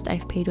podcast.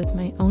 I've paid with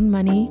my own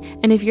money.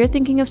 And if you're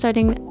thinking of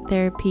starting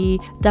therapy,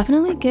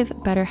 definitely give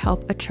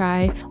BetterHelp a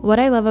try. What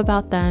I love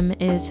about them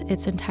is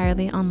it's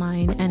entirely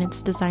online, and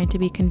it's designed to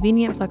be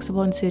convenient,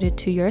 flexible, and suited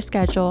to your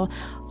schedule.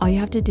 All you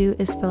have to do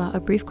is fill out a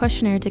brief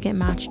questionnaire to get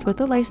matched with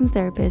a licensed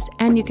therapist,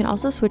 and you can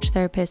also switch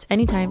therapists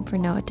anytime for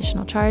no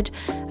additional charge.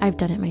 I've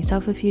done it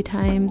myself a few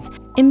times.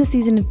 In the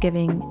season of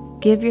giving,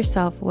 give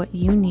yourself what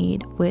you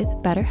need with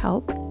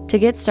BetterHelp. To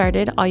get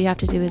started, all you have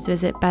to do is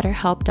visit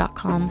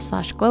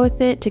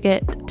betterhelp.com/glowwithit to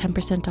get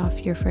 10%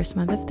 off your first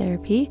month of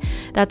therapy.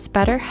 That's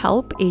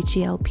BetterHelp,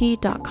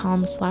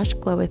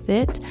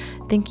 HELP.com/glowwithit.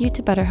 Thank you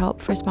to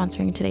BetterHelp for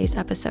sponsoring today's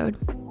episode.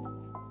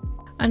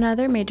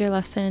 Another major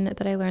lesson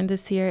that I learned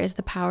this year is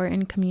the power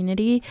in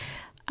community.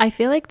 I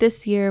feel like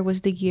this year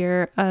was the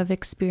year of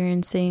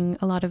experiencing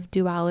a lot of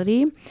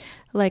duality.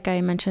 Like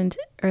I mentioned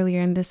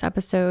earlier in this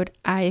episode,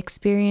 I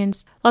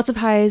experienced lots of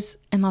highs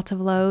and lots of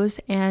lows.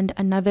 And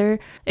another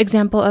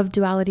example of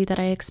duality that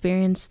I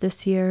experienced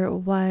this year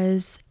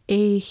was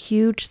a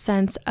huge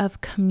sense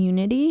of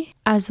community,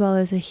 as well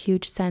as a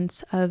huge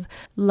sense of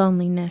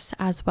loneliness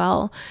as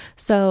well.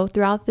 So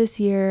throughout this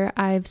year,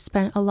 I've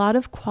spent a lot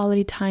of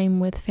quality time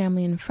with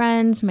family and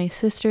friends. My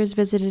sisters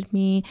visited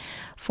me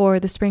for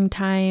the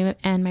springtime,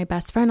 and my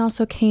best friend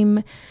also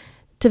came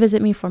to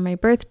visit me for my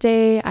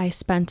birthday. I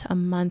spent a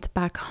month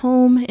back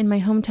home in my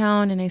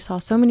hometown and I saw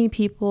so many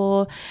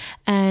people,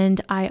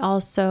 and I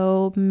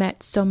also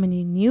met so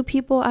many new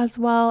people as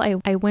well.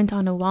 I went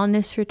on a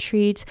wellness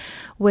retreat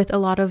with a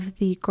lot of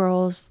the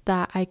girls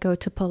that I go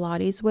to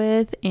Pilates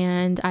with,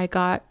 and I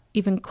got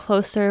even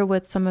closer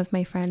with some of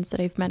my friends that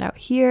I've met out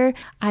here.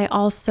 I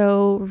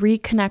also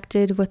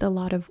reconnected with a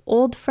lot of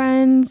old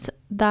friends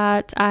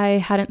that I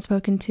hadn't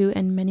spoken to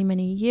in many,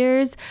 many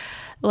years.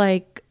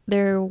 Like,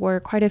 there were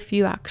quite a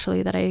few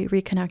actually that I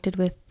reconnected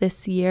with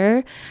this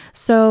year.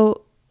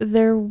 So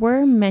there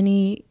were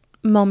many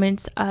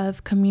moments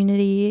of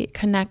community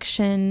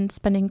connection,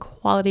 spending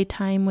quality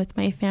time with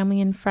my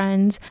family and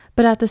friends.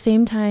 But at the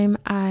same time,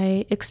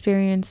 I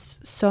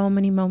experienced so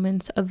many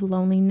moments of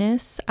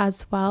loneliness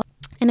as well.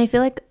 And I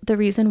feel like the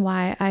reason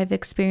why I've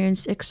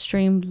experienced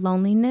extreme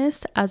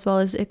loneliness as well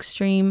as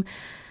extreme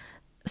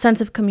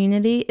sense of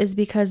community is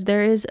because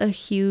there is a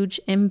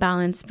huge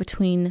imbalance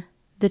between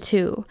the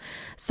two.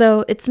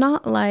 So it's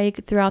not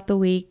like throughout the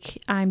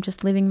week I'm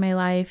just living my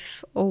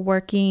life or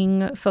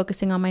working,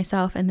 focusing on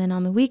myself, and then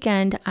on the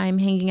weekend I'm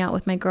hanging out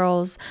with my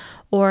girls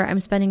or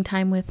I'm spending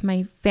time with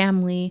my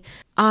family.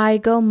 I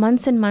go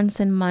months and months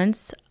and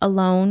months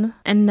alone,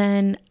 and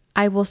then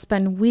I will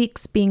spend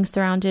weeks being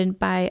surrounded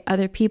by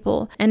other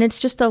people. And it's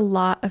just a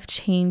lot of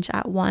change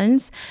at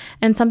once.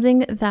 And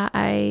something that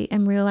I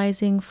am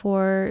realizing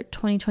for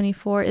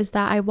 2024 is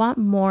that I want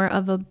more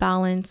of a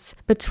balance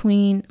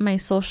between my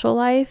social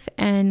life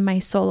and my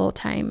solo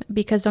time.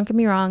 Because don't get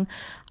me wrong,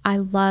 I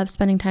love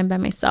spending time by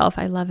myself.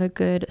 I love a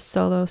good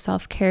solo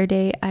self-care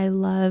day. I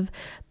love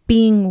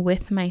being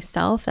with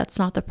myself. That's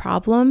not the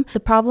problem. The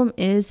problem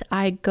is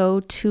I go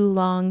too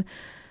long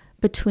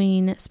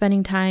between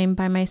spending time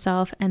by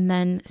myself and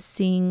then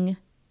seeing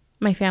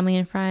my family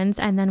and friends.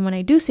 And then when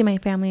I do see my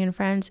family and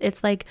friends,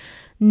 it's like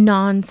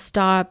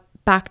nonstop,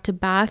 back to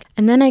back.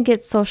 And then I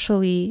get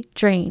socially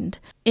drained.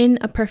 In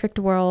a perfect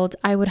world,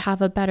 I would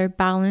have a better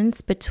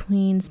balance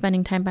between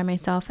spending time by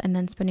myself and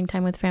then spending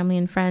time with family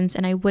and friends.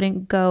 And I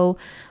wouldn't go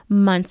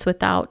months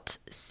without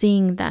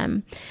seeing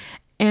them.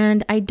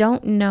 And I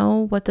don't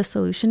know what the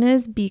solution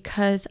is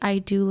because I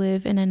do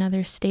live in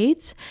another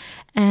state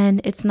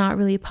and it's not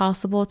really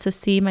possible to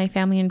see my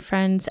family and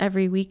friends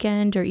every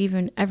weekend or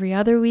even every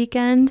other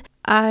weekend.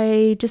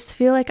 I just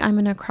feel like I'm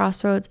in a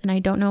crossroads and I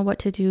don't know what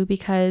to do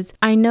because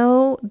I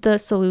know the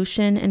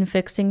solution in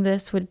fixing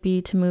this would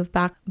be to move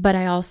back, but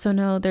I also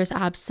know there's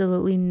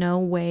absolutely no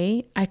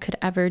way I could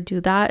ever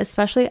do that,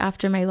 especially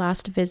after my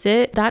last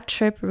visit. That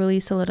trip really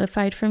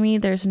solidified for me.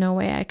 There's no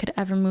way I could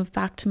ever move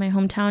back to my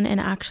hometown and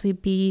actually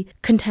be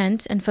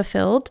content and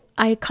fulfilled.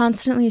 I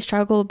constantly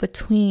struggle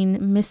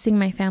between missing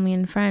my family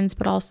and friends,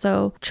 but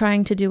also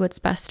trying to do what's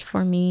best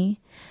for me.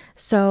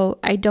 So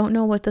I don't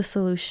know what the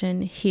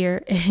solution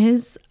here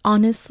is.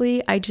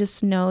 Honestly, I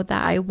just know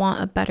that I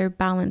want a better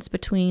balance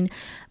between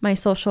my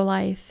social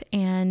life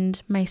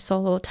and my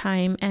solo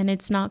time. And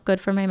it's not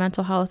good for my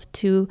mental health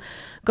to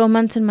go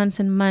months and months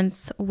and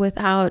months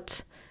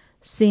without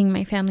seeing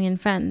my family and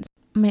friends.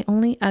 My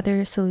only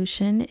other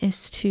solution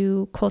is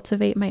to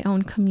cultivate my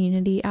own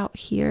community out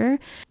here.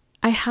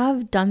 I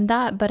have done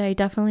that, but I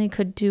definitely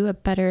could do a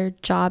better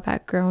job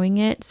at growing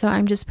it. So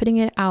I'm just putting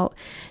it out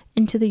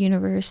into the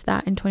universe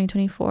that in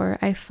 2024,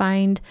 I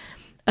find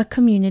a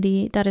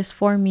community that is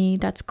for me,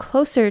 that's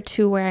closer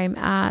to where I'm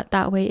at.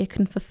 That way it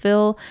can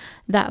fulfill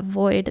that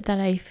void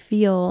that I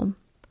feel.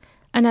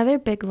 Another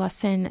big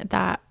lesson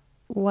that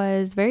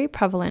was very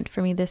prevalent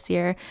for me this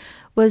year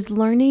was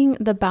learning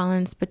the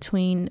balance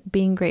between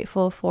being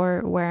grateful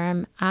for where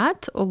I'm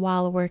at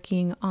while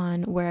working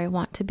on where I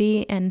want to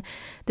be. And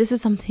this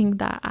is something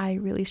that I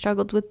really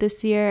struggled with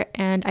this year.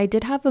 And I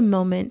did have a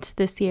moment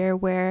this year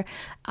where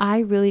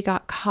I really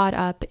got caught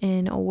up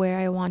in where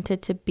I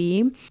wanted to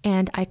be.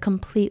 And I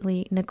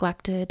completely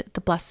neglected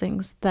the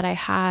blessings that I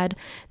had,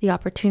 the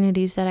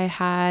opportunities that I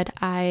had.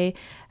 I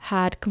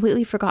had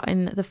completely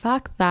forgotten the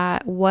fact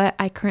that what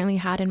I currently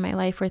had in my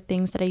life were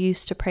things that I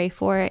used to pray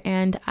for.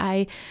 And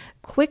I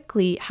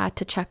quickly had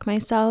to check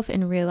myself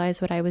and realize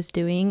what I was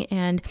doing.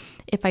 And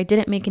if I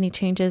didn't make any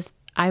changes,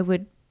 I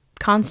would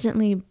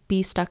constantly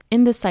be stuck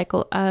in the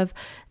cycle of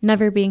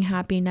never being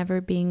happy, never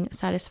being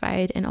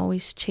satisfied, and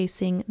always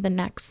chasing the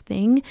next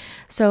thing.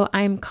 So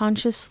I'm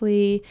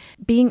consciously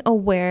being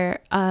aware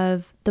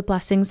of the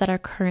blessings that are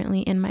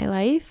currently in my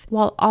life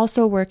while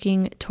also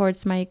working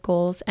towards my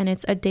goals. And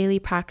it's a daily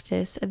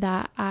practice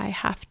that I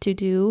have to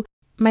do.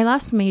 My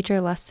last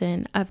major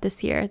lesson of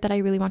this year that I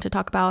really want to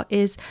talk about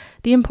is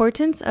the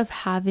importance of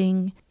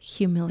having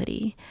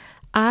humility.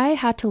 I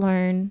had to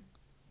learn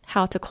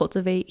how to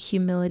cultivate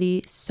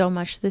humility so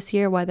much this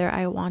year, whether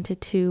I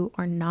wanted to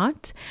or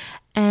not.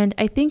 And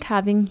I think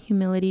having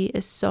humility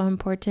is so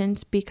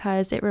important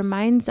because it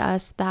reminds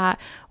us that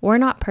we're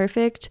not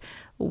perfect.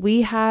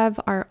 we have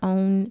our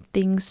own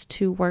things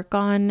to work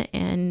on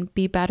and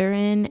be better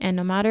in. And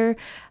no matter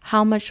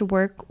how much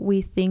work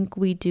we think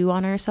we do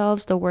on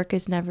ourselves, the work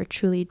is never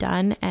truly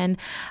done. And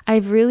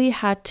I've really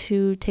had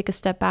to take a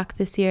step back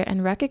this year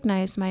and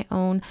recognize my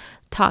own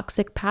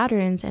toxic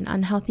patterns and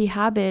unhealthy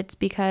habits,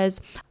 because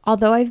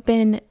although I've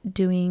been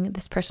doing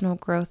this personal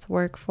growth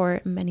work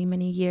for many,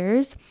 many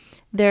years,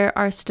 there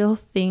are still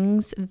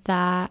things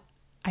that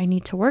I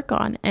need to work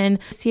on. And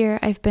this year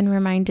I've been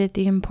reminded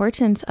the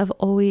importance of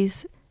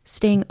always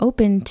staying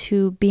open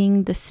to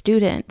being the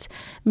student,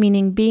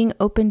 meaning being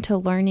open to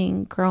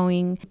learning,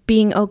 growing,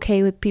 being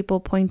okay with people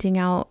pointing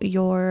out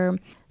your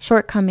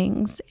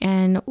shortcomings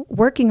and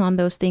working on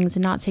those things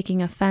and not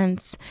taking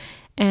offense.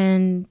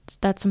 And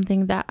that's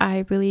something that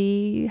I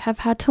really have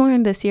had to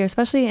learn this year,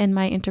 especially in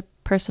my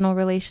interpersonal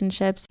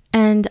relationships.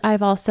 And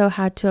I've also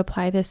had to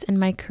apply this in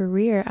my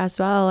career as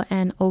well,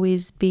 and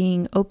always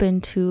being open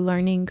to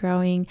learning,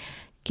 growing,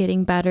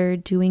 getting better,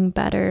 doing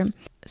better.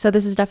 So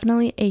this is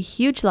definitely a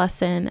huge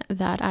lesson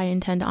that I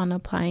intend on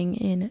applying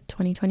in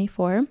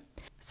 2024.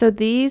 So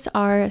these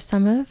are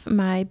some of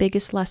my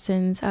biggest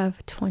lessons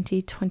of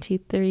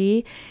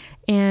 2023.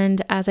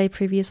 And as I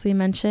previously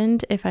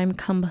mentioned, if I'm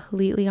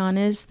completely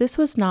honest, this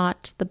was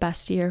not the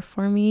best year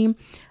for me.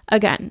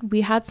 Again,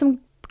 we had some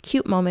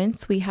cute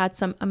moments. We had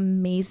some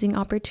amazing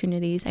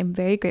opportunities. I'm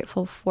very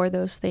grateful for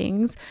those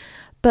things.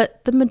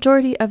 But the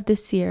majority of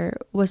this year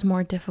was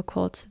more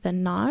difficult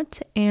than not.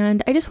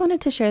 And I just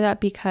wanted to share that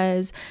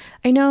because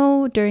I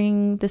know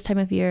during this time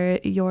of year,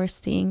 you're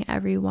seeing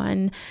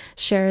everyone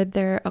share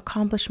their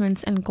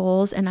accomplishments and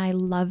goals. And I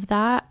love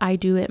that. I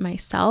do it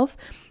myself.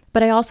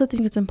 But I also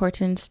think it's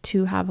important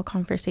to have a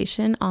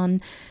conversation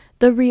on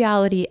the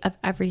reality of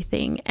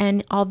everything.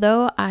 And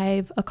although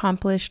I've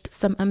accomplished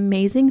some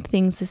amazing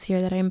things this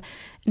year that I'm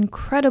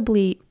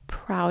incredibly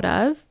proud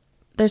of,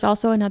 there's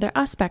also another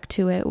aspect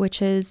to it,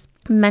 which is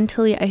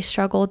mentally, I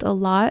struggled a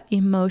lot.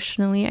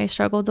 Emotionally, I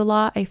struggled a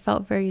lot. I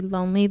felt very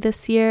lonely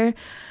this year.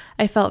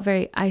 I felt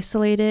very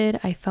isolated.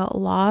 I felt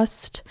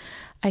lost.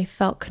 I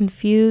felt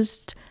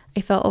confused.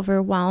 I felt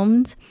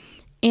overwhelmed.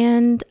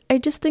 And I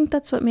just think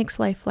that's what makes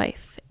life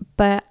life.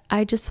 But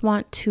I just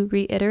want to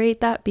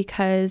reiterate that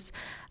because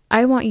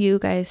I want you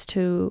guys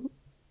to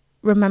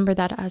remember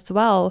that as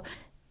well,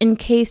 in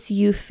case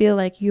you feel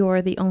like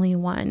you're the only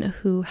one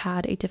who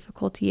had a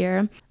difficult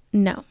year.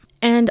 No.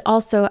 And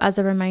also as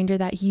a reminder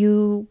that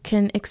you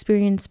can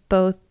experience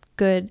both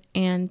good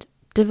and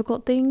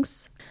difficult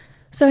things.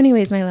 So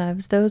anyways, my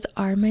loves, those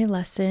are my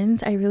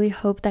lessons. I really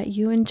hope that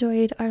you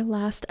enjoyed our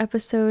last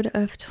episode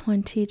of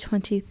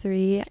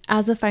 2023.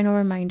 As a final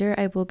reminder,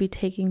 I will be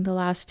taking the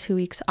last 2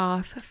 weeks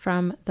off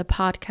from the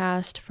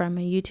podcast, from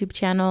my YouTube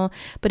channel.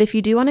 But if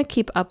you do want to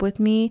keep up with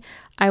me,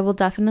 I will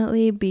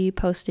definitely be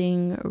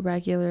posting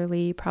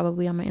regularly,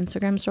 probably on my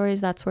Instagram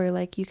stories. That's where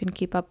you can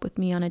keep up with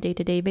me on a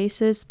day-to-day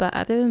basis. But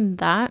other than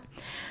that,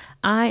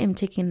 I am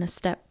taking a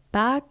step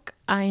back.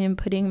 I am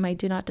putting my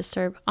do not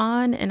disturb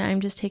on, and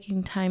I'm just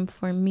taking time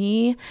for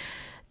me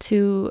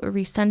to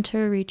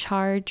recenter,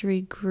 recharge,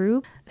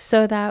 regroup,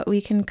 so that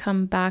we can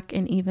come back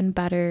and even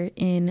better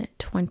in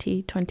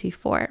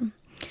 2024.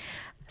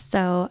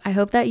 So I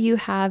hope that you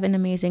have an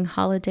amazing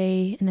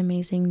holiday, an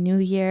amazing new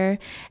year.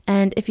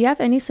 And if you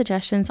have any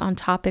suggestions on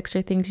topics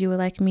or things you would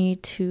like me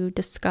to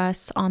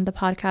discuss on the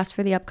podcast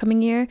for the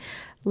upcoming year,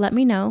 let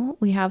me know.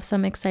 We have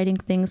some exciting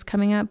things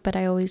coming up, but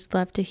I always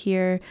love to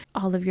hear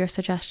all of your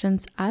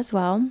suggestions as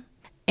well.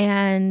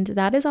 And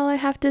that is all I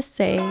have to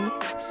say.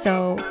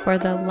 So for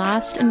the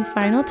last and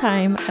final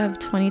time of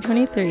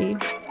 2023,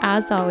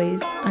 as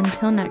always,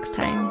 until next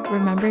time,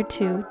 remember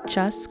to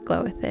just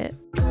glow with it.